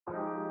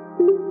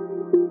Hey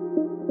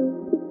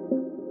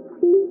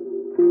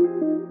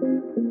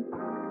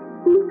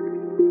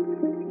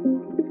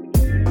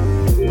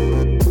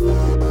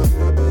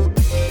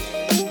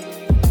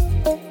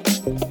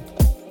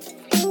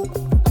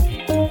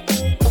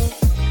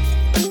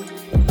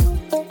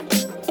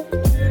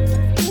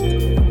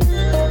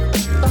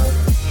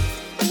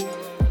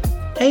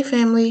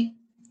family,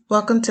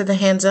 welcome to the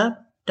Hands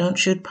Up, Don't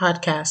Shoot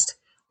podcast,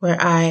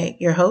 where I,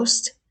 your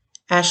host,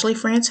 Ashley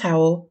France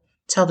Howell,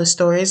 tell the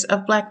stories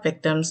of Black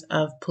victims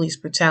of police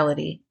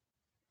brutality.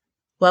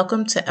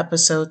 Welcome to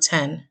episode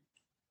 10.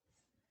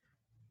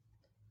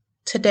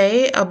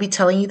 Today, I'll be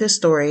telling you the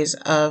stories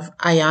of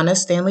Aiyana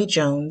Stanley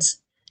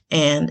Jones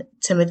and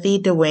Timothy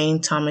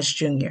Dwayne Thomas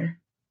Jr.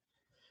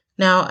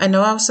 Now, I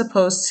know I was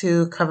supposed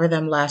to cover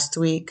them last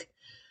week,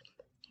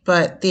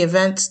 but the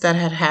events that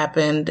had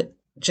happened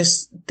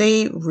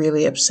they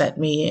really upset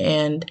me,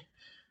 and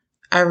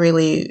I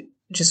really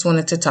just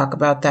wanted to talk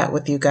about that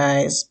with you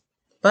guys.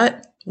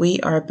 But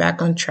we are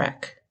back on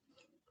track.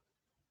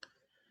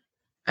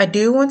 I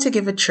do want to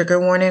give a trigger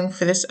warning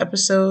for this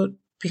episode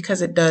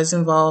because it does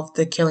involve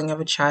the killing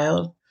of a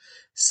child.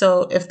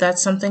 So if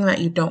that's something that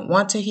you don't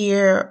want to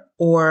hear,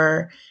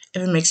 or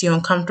if it makes you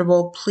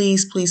uncomfortable,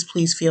 please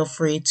feel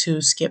free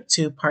to skip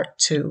to part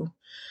 2.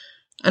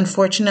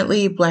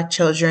 Unfortunately, Black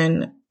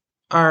children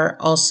are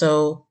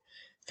also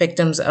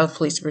victims of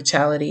police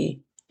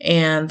brutality,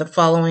 and the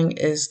following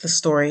is the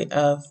story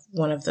of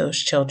one of those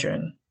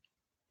children.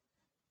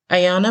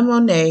 Aiyana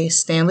Monet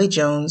Stanley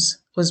Jones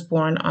was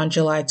born on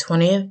July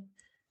 20th,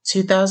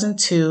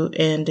 2002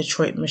 in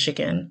Detroit,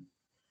 Michigan.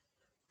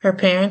 Her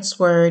parents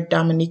were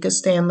Dominica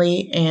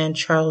Stanley and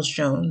Charles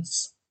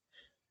Jones.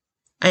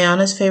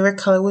 Aiyana's favorite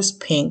color was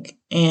pink,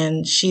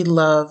 and she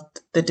loved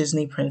the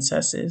Disney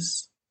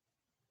princesses.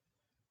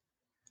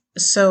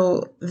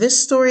 So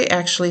this story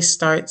actually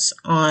starts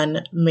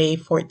on May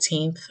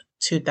 14th,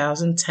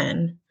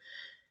 2010.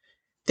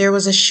 There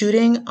was a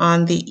shooting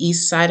on the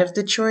east side of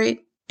Detroit,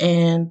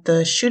 and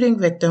the shooting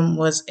victim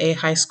was a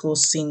high school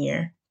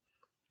senior.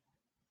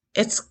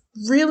 It's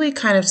really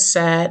kind of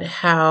sad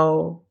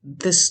how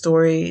this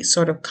story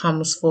sort of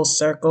comes full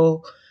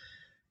circle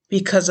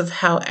because of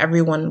how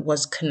everyone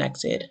was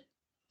connected.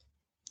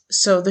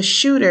 So the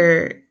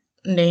shooter,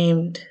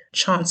 named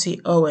Chauncey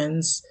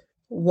Owens,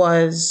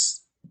 was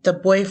the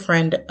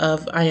boyfriend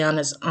of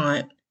Aiyana's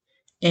aunt,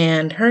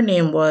 and her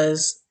name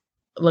was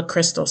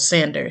LaCrystal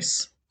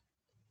Sanders.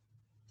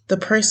 The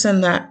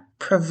person that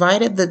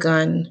provided the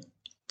gun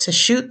to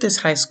shoot this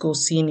high school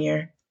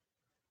senior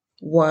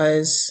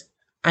was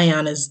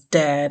Aiyana's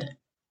dad,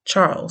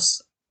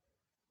 Charles.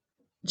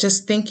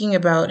 Just thinking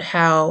about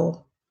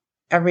how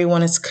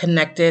everyone is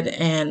connected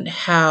and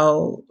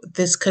how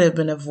this could have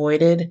been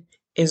avoided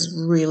is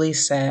really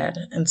sad.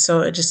 And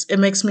so it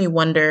makes me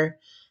wonder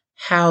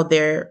how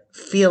they're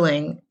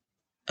feeling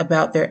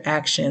about their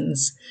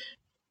actions.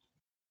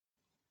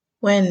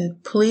 When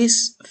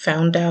police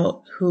found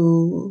out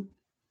who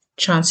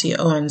Chauncey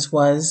Owens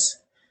was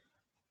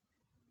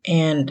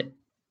and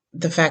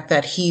the fact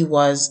that he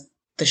was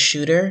the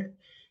shooter,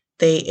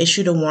 they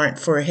issued a warrant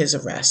for his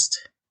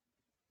arrest.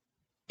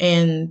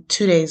 And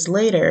 2 days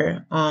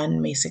later,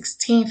 on May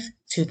 16th,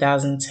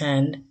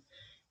 2010,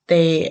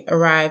 they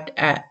arrived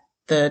at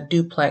the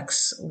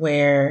duplex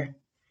where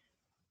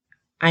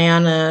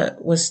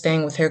Aiyana was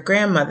staying with her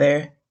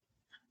grandmother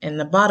in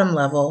the bottom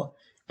level,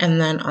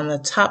 and then on the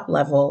top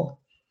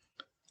level,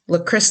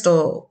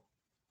 LaCrystal,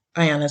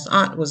 Aiyana's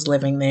aunt, was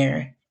living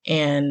there,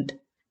 and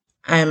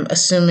I'm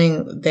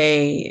assuming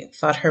they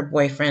thought her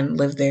boyfriend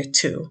lived there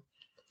too.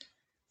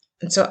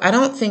 And so I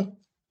don't think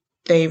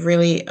they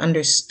really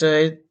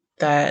understood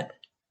that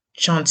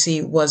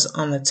Chauncey was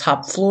on the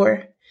top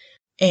floor,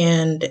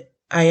 and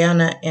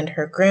Aiyana and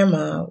her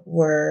grandma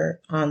were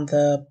on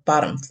the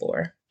bottom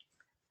floor.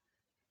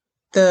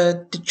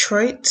 The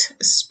Detroit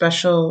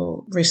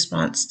Special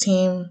Response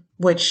Team,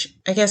 which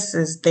I guess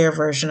is their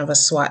version of a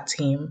SWAT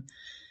team,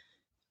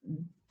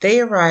 they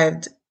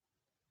arrived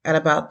at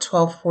about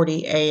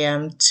 12:40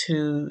 a.m.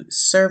 to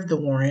serve the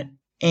warrant,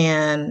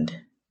 and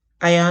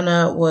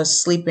Aiyana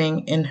was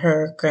sleeping in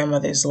her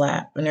grandmother's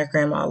lap, and her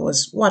grandma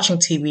was watching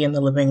TV in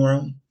the living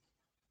room.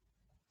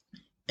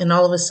 And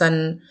all of a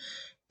sudden,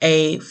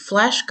 a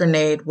flash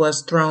grenade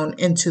was thrown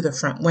into the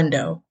front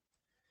window.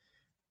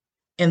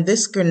 And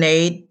this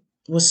grenade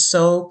was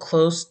so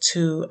close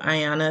to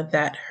Aiyana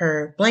that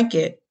her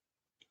blanket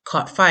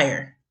caught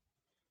fire.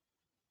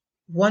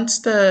 Once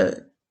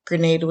the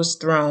grenade was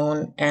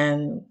thrown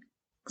and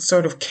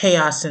sort of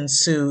chaos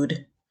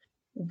ensued,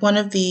 one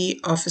of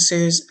the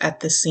officers at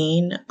the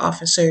scene,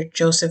 Officer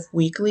Joseph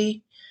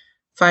Weekly,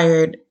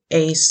 fired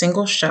a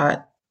single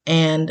shot,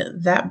 and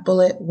that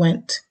bullet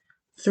went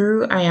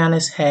through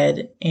Aiyana's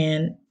head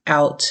and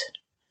out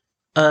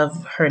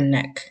of her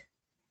neck.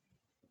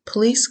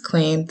 Police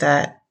claimed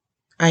that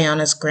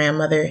Aiyana's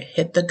grandmother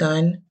hit the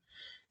gun,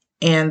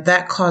 and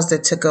that caused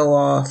it to go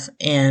off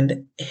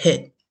and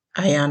hit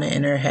Aiyana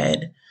in her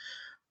head.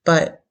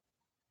 But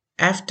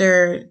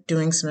after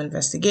doing some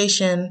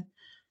investigation,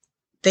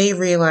 they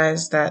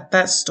realized that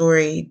that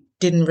story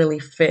didn't really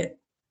fit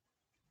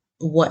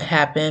what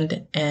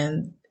happened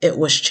and it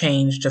was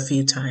changed a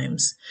few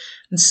times.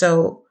 And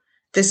so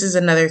this is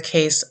another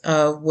case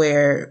of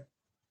where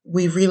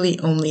we really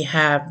only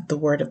have the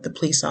word of the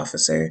police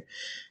officer.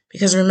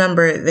 Because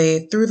remember,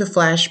 they threw the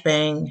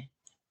flashbang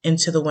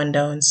into the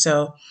window. And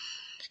so,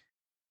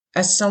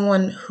 as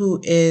someone who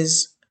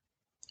is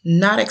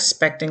not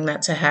expecting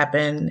that to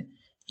happen,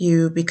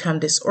 you become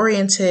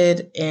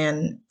disoriented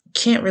and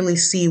can't really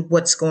see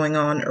what's going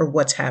on or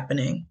what's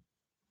happening.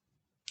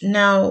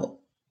 Now,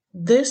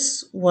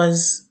 this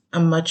was a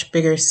much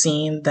bigger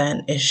scene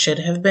than it should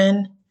have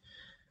been.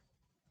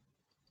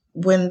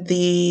 When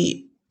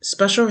the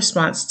special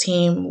response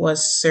team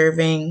was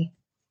serving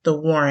the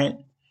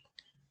warrant,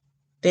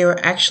 they were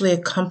actually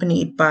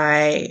accompanied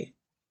by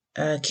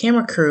a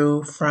camera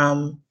crew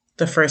from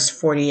the first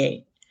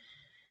 48.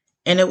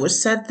 And it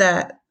was said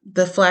that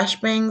the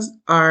flashbangs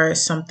are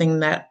something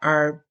that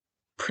are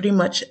pretty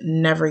much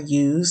never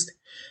used.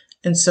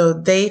 And so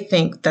they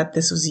think that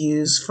this was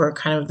used for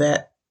kind of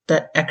that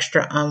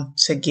extra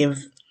to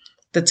give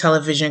the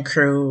television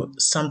crew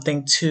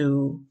something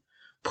to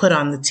put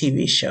on the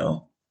TV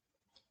show.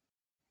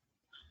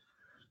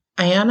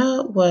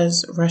 Ayanna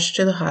was rushed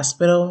to the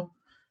hospital,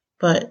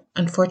 but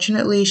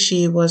unfortunately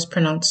she was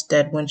pronounced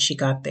dead when she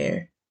got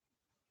there.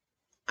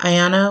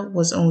 Ayanna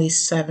was only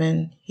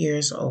 7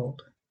 years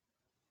old.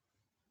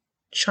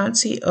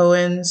 Chauncey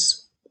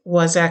Owens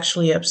was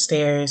actually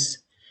upstairs,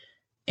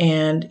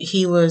 and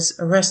he was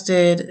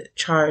arrested,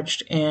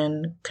 charged,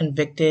 and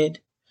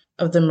convicted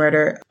of the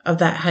murder of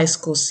that high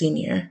school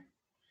senior.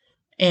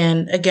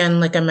 And again,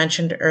 like I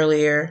mentioned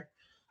earlier,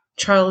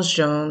 Charles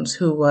Jones,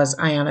 who was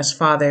Ayanna's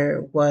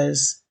father,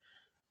 was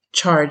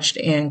charged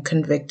and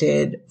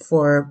convicted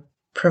for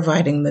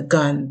providing the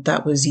gun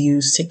that was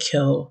used to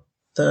kill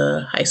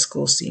the high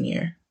school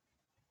senior.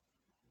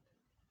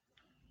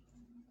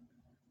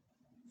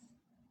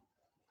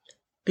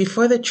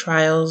 Before the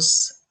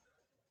trials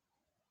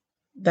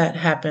that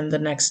happened the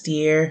next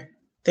year,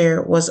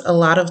 there was a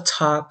lot of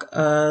talk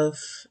of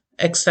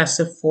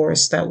excessive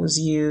force that was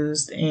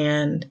used,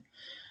 and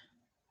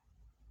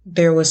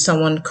there was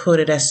someone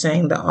quoted as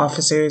saying the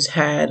officers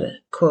had,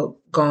 quote,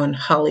 gone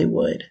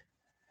Hollywood.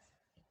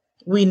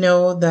 We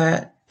know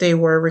that they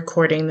were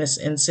recording this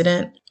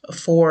incident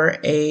for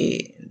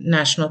a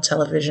national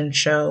television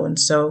show, and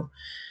so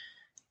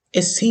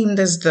it seemed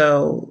as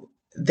though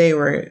they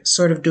were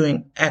sort of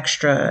doing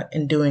extra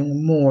and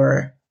doing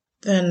more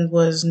than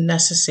was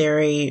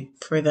necessary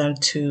for them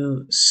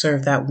to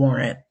serve that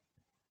warrant.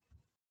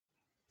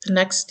 The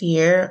next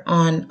year,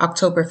 on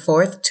October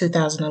 4th,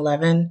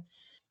 2011,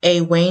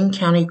 a Wayne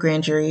County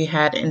grand jury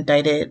had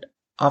indicted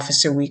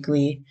Officer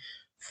Weekly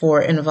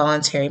for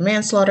involuntary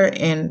manslaughter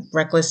and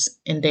reckless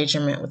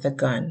endangerment with a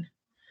gun.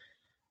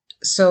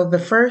 So the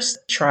first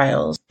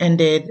trials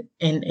ended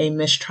in a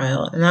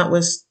mistrial, and that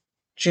was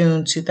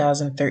June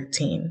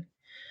 2013.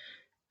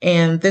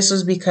 And this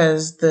was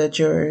because the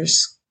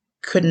jurors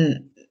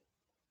couldn't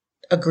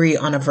agree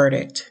on a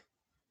verdict.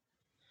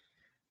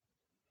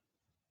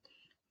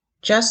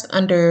 Just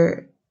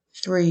under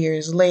 3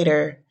 years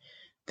later,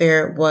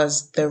 there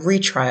was the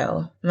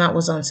retrial, and that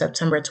was on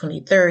September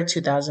 23rd,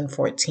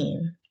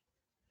 2014.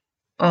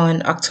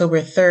 On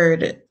October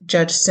 3rd,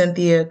 Judge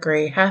Cynthia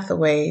Gray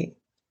Hathaway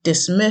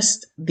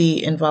dismissed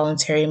the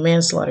involuntary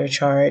manslaughter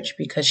charge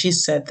because she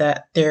said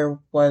that there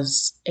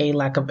was a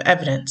lack of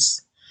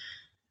evidence.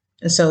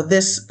 And so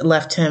this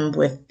left him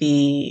with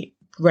the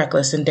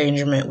reckless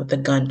endangerment with the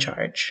gun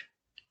charge.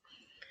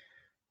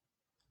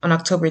 On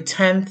October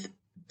 10th,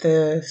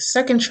 the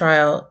second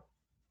trial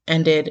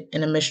ended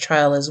in a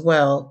mistrial as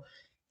well.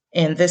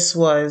 And this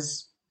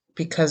was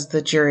because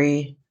the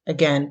jury,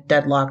 again,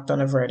 deadlocked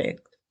on a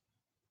verdict.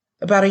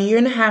 About a year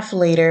and a half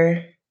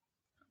later,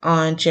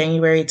 on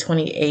January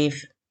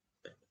 28th,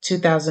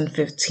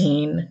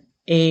 2015,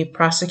 a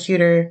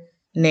prosecutor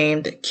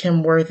named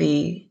Kim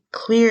Worthy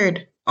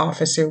cleared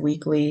Officer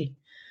Weekly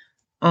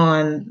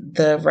on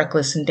the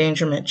reckless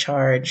endangerment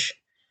charge.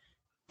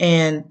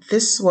 And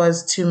this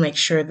was to make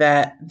sure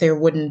that there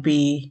wouldn't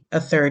be a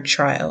third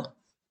trial.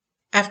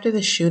 After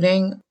the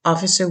shooting,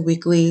 Officer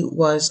Weekly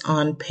was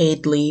on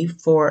paid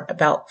leave for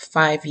about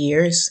 5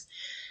 years.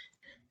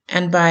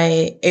 And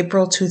by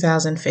April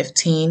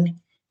 2015,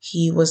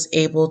 he was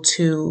able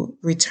to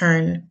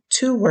return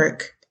to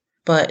work,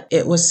 but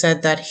it was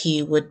said that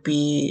he would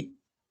be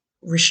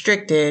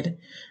restricted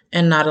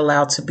and not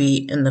allowed to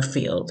be in the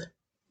field.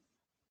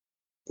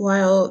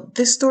 While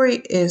this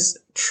story is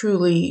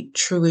truly,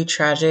 truly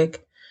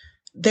tragic,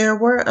 there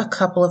were a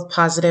couple of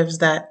positives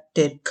that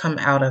did come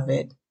out of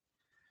it.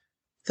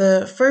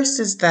 The first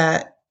is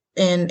that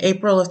in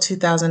April of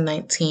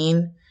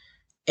 2019,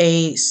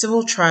 a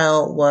civil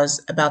trial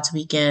was about to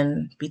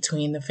begin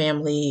between the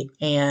family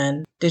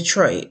and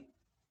Detroit.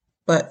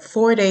 But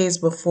 4 days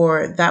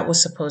before that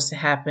was supposed to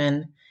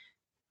happen,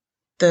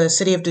 the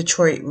city of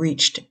Detroit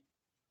reached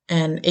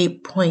an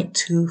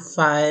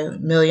 $8.25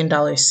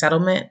 million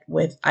settlement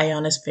with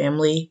Ayanna's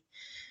family.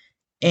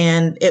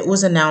 and it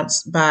was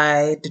announced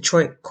by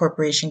Detroit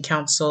Corporation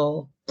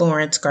Counsel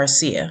Lawrence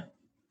Garcia.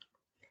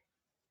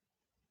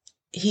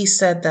 He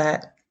said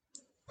that,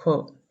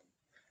 quote,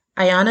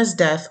 Ayanna's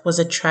death was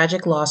a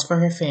tragic loss for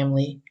her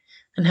family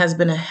and has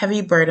been a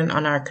heavy burden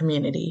on our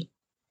community.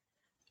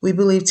 We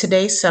believe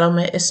today's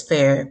settlement is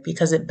fair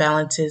because it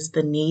balances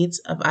the needs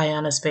of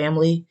Ayanna's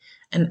family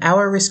and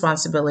our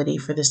responsibility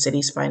for the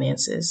city's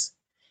finances.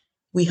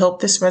 We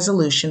hope this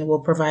resolution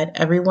will provide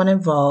everyone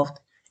involved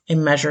a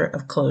measure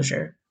of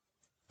closure.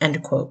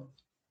 End quote.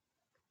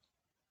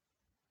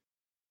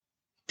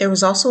 There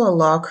was also a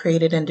law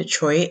created in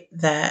Detroit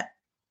that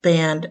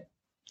banned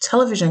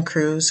television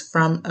crews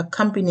from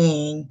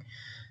accompanying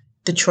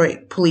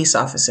Detroit police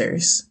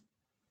officers.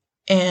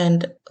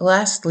 And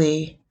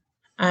lastly,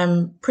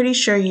 I'm pretty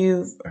sure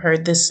you've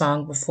heard this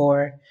song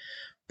before,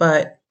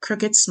 but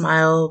Crooked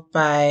Smile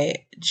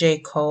by J.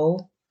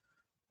 Cole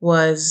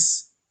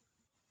was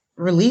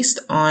released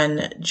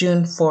on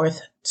June 4th,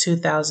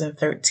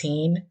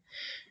 2013.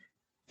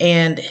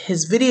 And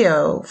his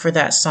video for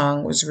that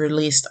song was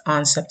released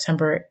on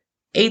September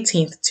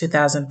 18th,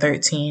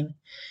 2013.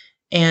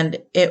 And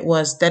it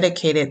was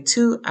dedicated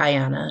to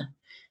Ayanna.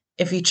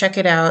 If you check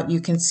it out,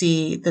 you can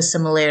see the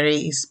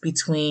similarities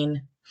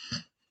between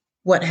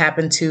what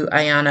happened to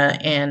Ayanna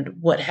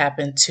and what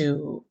happened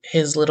to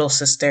his little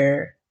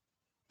sister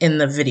in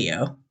the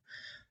video.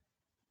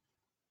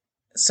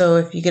 So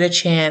if you get a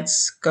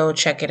chance, go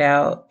check it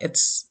out.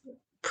 It's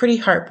pretty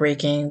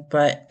heartbreaking,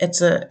 but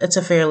it's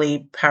a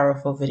fairly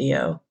powerful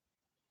video.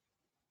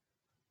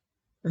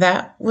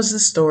 That was the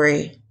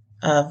story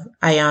of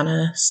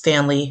Ayanna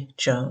Stanley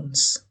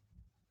Jones.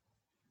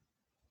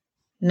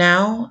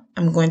 Now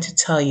I'm going to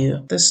tell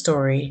you the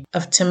story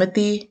of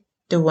Timothy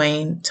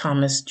Dwayne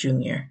Thomas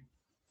Jr.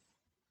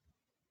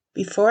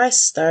 Before I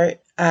start,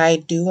 I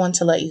do want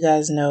to let you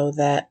guys know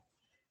that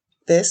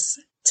this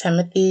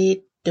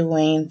Timothy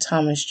Dwayne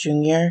Thomas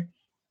Jr.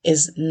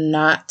 is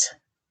not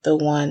the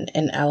one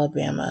in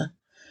Alabama.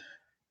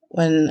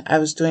 When I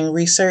was doing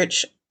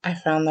research, I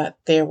found that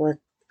there were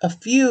a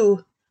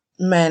few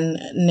men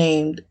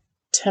named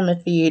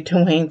Timothy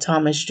Dwayne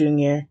Thomas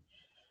Jr.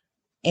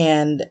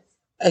 And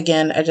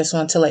again, I just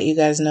want to let you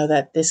guys know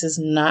that this is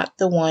not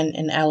the one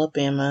in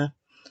Alabama.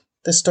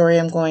 The story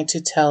I'm going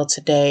to tell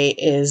today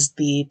is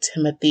the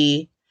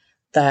Timothy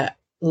that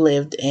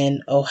lived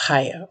in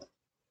Ohio.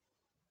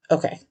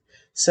 Okay,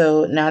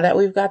 so now that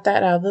we've got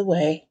that out of the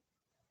way,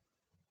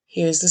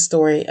 here's the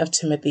story of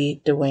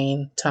Timothy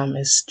Dwayne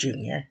Thomas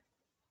Jr.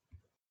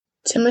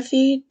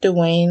 Timothy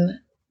Dwayne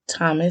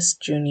Thomas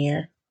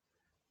Jr.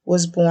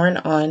 was born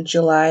on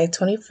July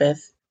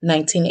 25th,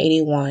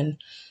 1981,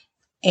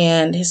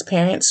 and his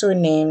parents were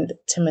named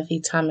Timothy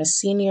Thomas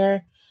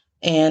Sr.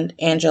 and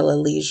Angela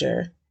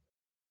Leisure.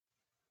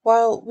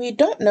 While we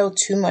don't know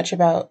too much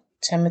about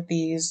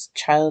Timothy's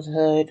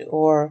childhood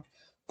or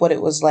what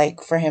it was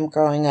like for him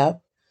growing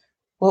up,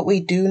 what we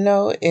do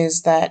know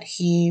is that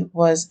he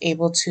was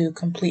able to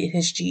complete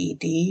his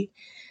GED,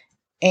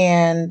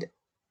 and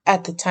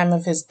at the time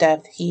of his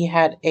death, he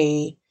had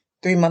a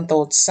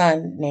 3-month-old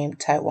son named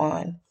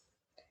Taiwan.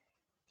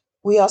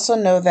 We also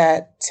know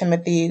that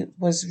Timothy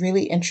was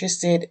really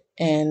interested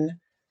in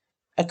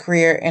a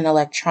career in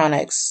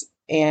electronics,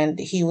 and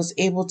he was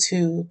able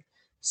to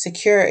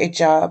secure a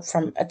job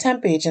from a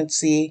temp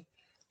agency,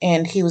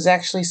 and he was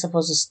actually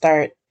supposed to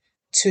start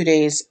 2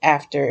 days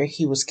after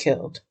he was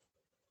killed.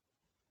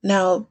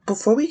 Now,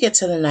 before we get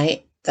to the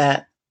night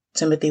that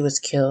Timothy was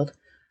killed,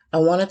 I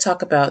want to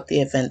talk about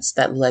the events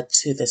that led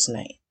to this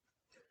night.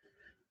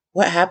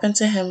 What happened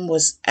to him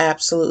was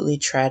absolutely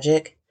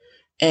tragic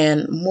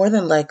and more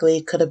than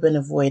likely could have been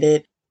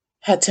avoided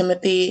had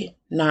Timothy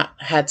not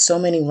had so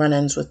many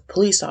run-ins with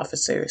police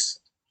officers.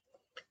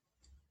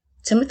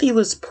 Timothy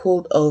was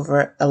pulled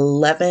over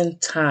 11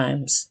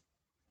 times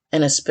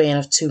in a span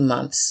of 2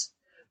 months,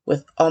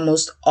 with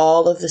almost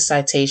all of the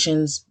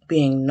citations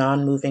being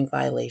non-moving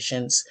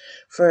violations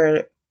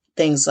for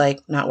things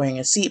like not wearing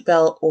a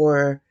seatbelt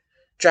or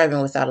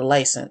driving without a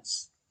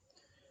license.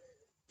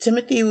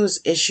 Timothy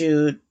was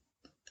issued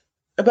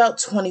about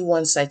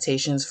 21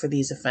 citations for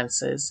these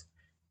offenses,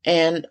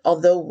 and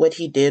although what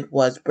he did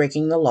was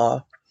breaking the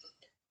law,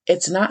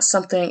 it's not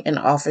something an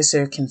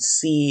officer can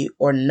see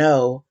or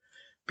know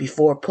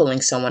before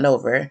pulling someone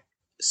over.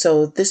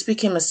 So this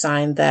became a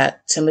sign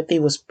that Timothy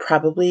was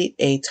probably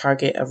a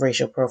target of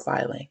racial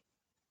profiling.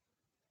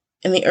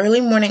 In the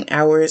early morning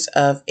hours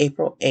of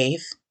April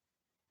 8th,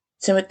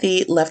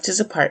 Timothy left his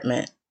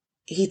apartment.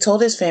 He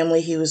told his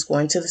family he was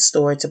going to the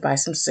store to buy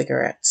some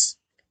cigarettes.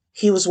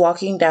 He was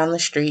walking down the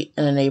street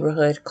in a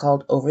neighborhood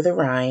called Over the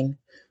Rhine,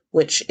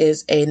 which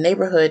is a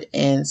neighborhood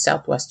in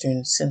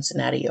southwestern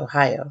Cincinnati,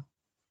 Ohio.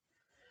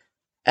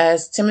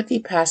 As Timothy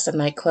passed a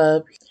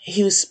nightclub,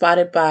 he was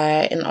spotted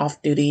by an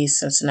off-duty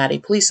Cincinnati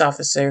police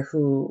officer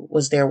who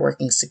was there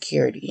working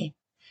security.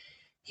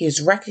 He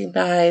was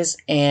recognized,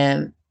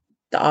 and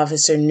the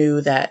officer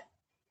knew that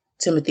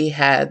Timothy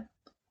had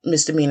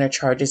misdemeanor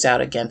charges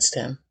out against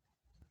him.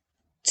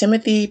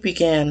 Timothy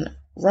began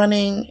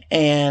running,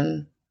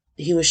 and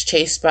he was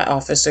chased by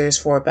officers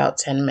for about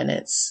 10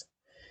 minutes.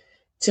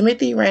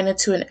 Timothy ran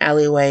into an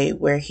alleyway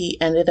where he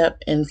ended up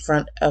in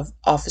front of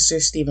Officer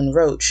Stephen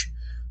Roach,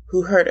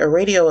 who heard a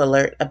radio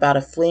alert about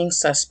a fleeing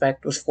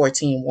suspect with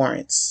 14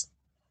 warrants.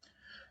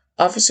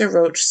 Officer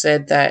Roach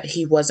said that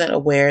he wasn't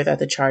aware that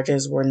the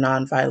charges were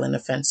nonviolent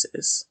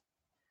offenses.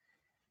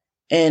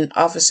 In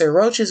Officer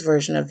Roach's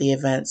version of the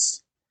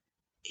events,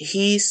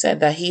 he said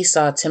that he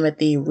saw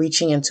Timothy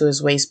reaching into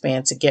his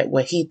waistband to get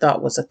what he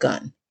thought was a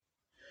gun.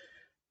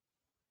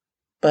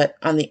 But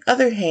on the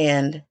other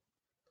hand,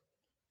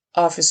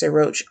 Officer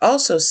Roach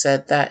also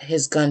said that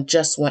his gun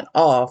just went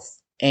off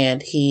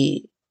and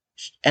he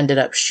ended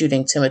up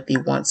shooting Timothy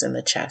once in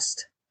the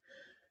chest.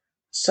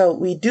 So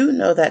we do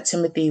know that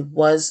Timothy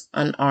was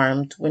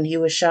unarmed when he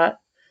was shot,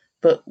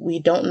 but we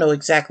don't know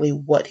exactly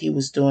what he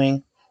was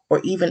doing or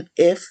even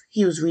if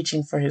he was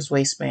reaching for his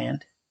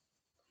waistband.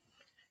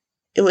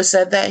 It was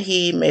said that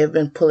he may have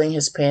been pulling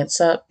his pants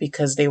up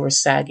because they were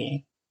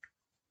sagging.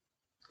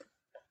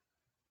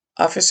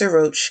 Officer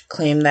Roach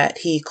claimed that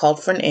he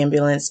called for an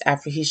ambulance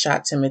after he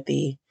shot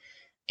Timothy,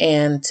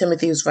 and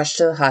Timothy was rushed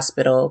to the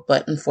hospital,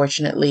 but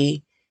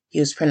unfortunately, he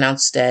was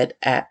pronounced dead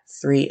at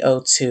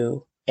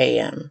 3:02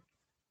 a.m.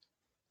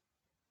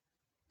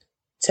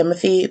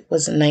 Timothy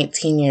was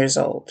 19 years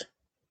old.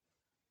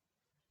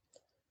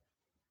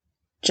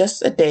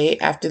 Just a day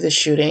after the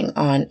shooting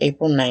on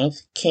April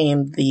 9th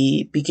came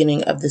the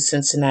beginning of the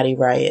Cincinnati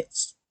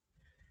riots.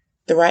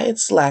 The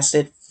riots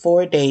lasted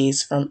 4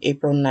 days from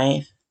April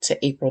 9th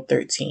to April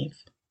 13th.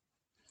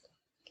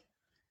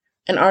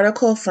 An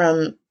article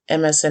from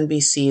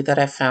MSNBC that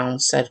I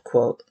found said,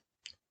 quote,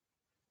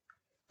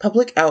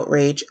 "Public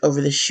outrage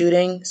over the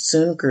shooting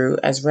soon grew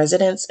as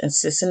residents in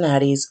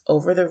Cincinnati's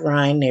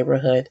Over-the-Rhine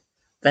neighborhood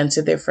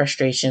vented their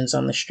frustrations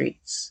on the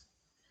streets.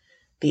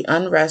 The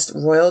unrest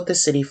roiled the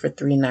city for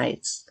 3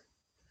 nights.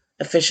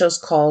 Officials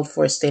called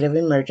for a state of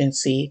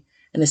emergency,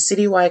 and a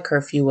citywide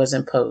curfew was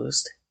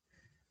imposed.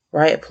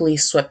 Riot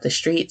police swept the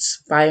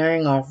streets,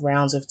 firing off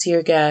rounds of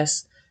tear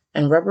gas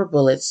and rubber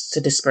bullets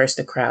to disperse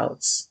the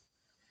crowds.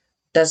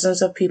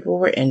 Dozens of people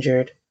were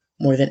injured,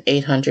 more than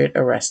 800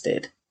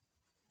 arrested."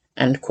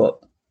 End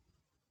quote.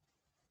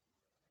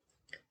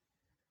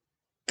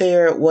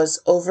 There was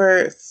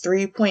over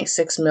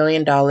 $3.6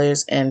 million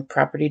in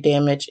property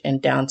damage in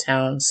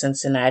downtown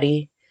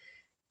Cincinnati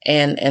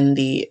and in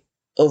the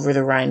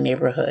Over-the-Rhine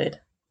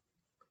neighborhood.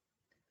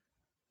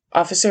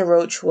 Officer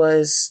Roach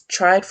was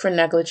tried for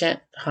negligent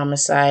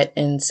homicide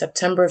in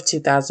September of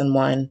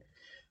 2001,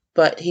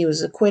 but he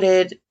was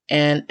acquitted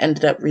and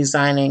ended up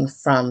resigning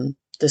from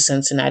the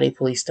Cincinnati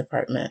Police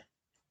Department.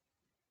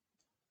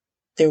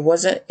 There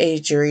wasn't a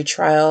jury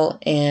trial,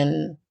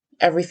 and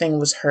everything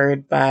was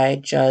heard by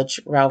Judge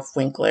Ralph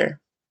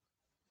Winkler.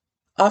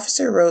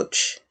 Officer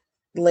Roach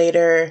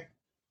later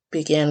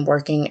began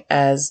working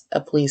as a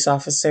police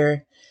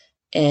officer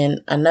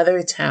in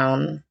another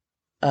town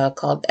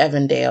called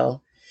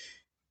Evandale.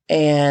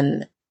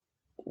 And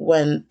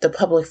when the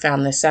public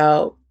found this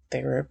out,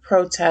 there were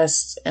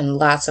protests and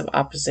lots of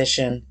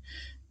opposition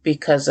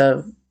because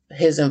of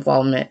his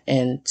involvement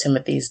in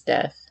Timothy's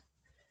death.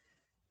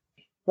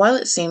 While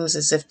it seems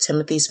as if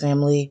Timothy's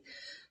family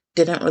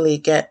didn't really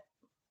get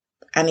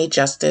any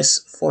justice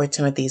for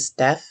Timothy's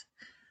death,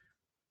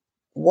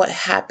 what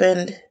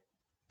happened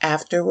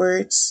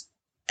afterwards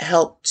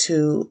helped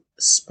to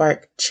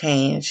spark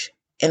change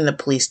in the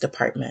police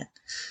department.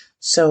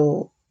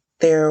 So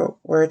there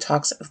were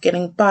talks of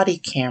getting body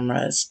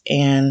cameras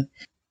and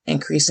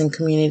increasing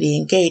community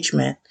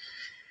engagement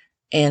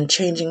and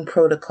changing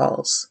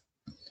protocols.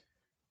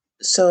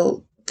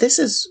 So this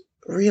is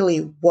really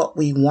what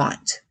we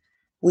want.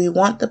 We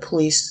want the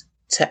police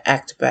to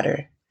act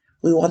better.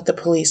 We want the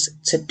police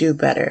to do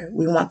better.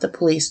 We want the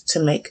police to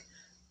make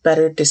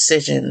better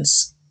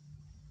decisions.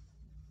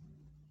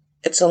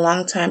 It's a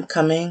long time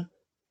coming,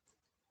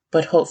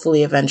 but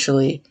hopefully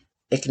eventually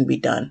it can be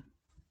done.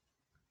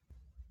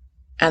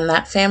 And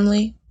that,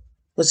 family,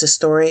 was the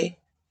story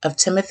of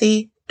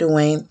Timothy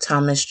Dwayne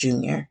Thomas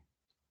Jr.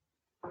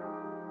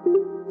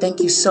 Thank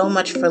you so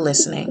much for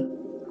listening.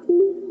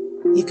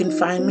 You can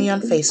find me on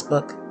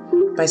Facebook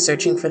by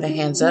searching for the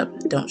Hands Up,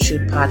 Don't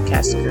Shoot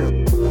podcast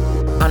group,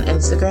 on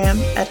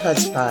Instagram at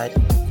HudsPod,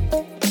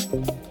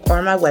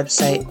 or my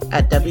website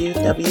at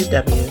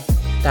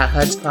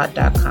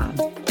www.hudspod.com.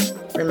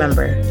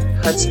 Remember,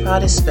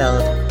 HudsPod is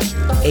spelled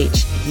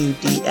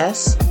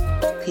HUDSPOD.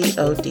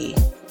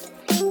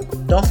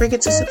 Don't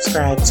forget to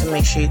subscribe to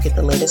make sure you get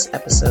the latest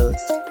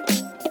episodes.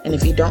 And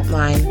if you don't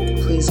mind,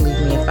 please leave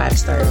me a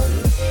 5-star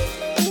review.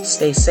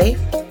 Stay safe,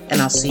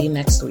 and I'll see you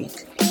next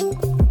week.